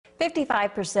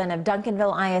55% of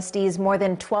Duncanville ISD's more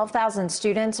than 12,000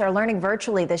 students are learning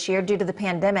virtually this year due to the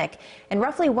pandemic, and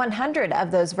roughly 100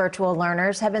 of those virtual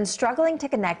learners have been struggling to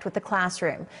connect with the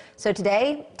classroom. So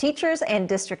today, teachers and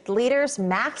district leaders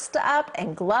masked up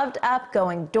and gloved up,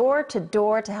 going door to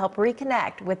door to help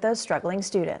reconnect with those struggling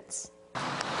students.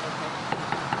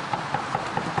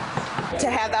 To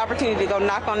have the opportunity to go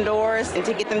knock on doors and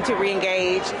to get them to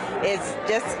re-engage is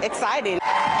just exciting.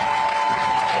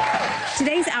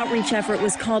 Today's outreach effort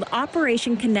was called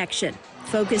Operation Connection,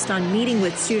 focused on meeting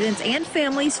with students and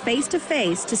families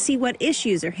face-to-face to see what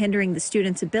issues are hindering the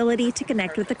students' ability to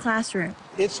connect with the classroom.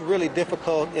 It's really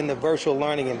difficult in the virtual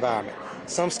learning environment.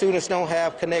 Some students don't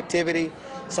have connectivity.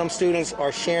 Some students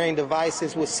are sharing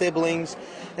devices with siblings.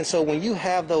 And so when you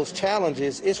have those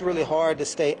challenges, it's really hard to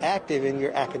stay active in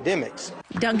your academics.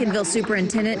 Duncanville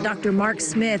Superintendent Dr. Mark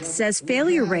Smith says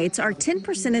failure rates are 10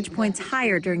 percentage points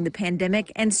higher during the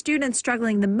pandemic, and students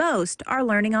struggling the most are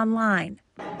learning online.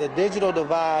 The digital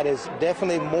divide is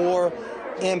definitely more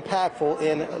impactful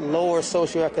in lower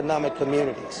socioeconomic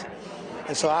communities.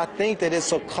 And so I think that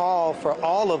it's a call for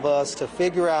all of us to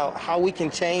figure out how we can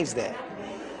change that.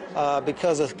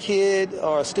 Because a kid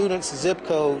or a student's zip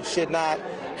code should not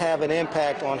have an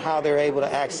impact on how they're able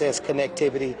to access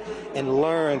connectivity and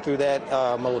learn through that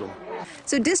modem.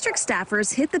 So district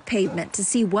staffers hit the pavement to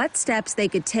see what steps they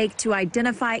could take to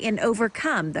identify and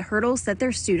overcome the hurdles that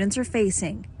their students are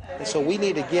facing. And so we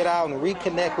need to get out and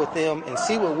reconnect with them and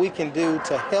see what we can do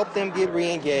to help them get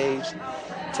re-engaged,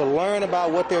 to learn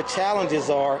about what their challenges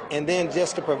are, and then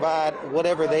just to provide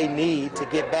whatever they need to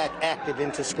get back active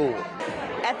into school.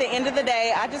 At the end of the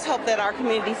day, I just hope that our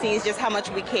community sees just how much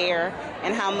we care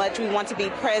and how much we want to be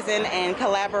present and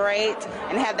collaborate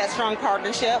and have that strong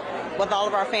partnership with all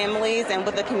of our families and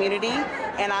with the community.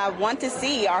 And I want to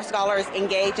see our scholars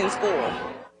engage in school.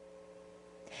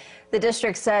 The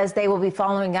district says they will be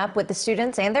following up with the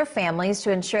students and their families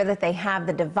to ensure that they have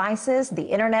the devices, the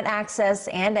internet access,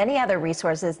 and any other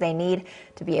resources they need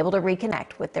to be able to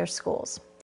reconnect with their schools.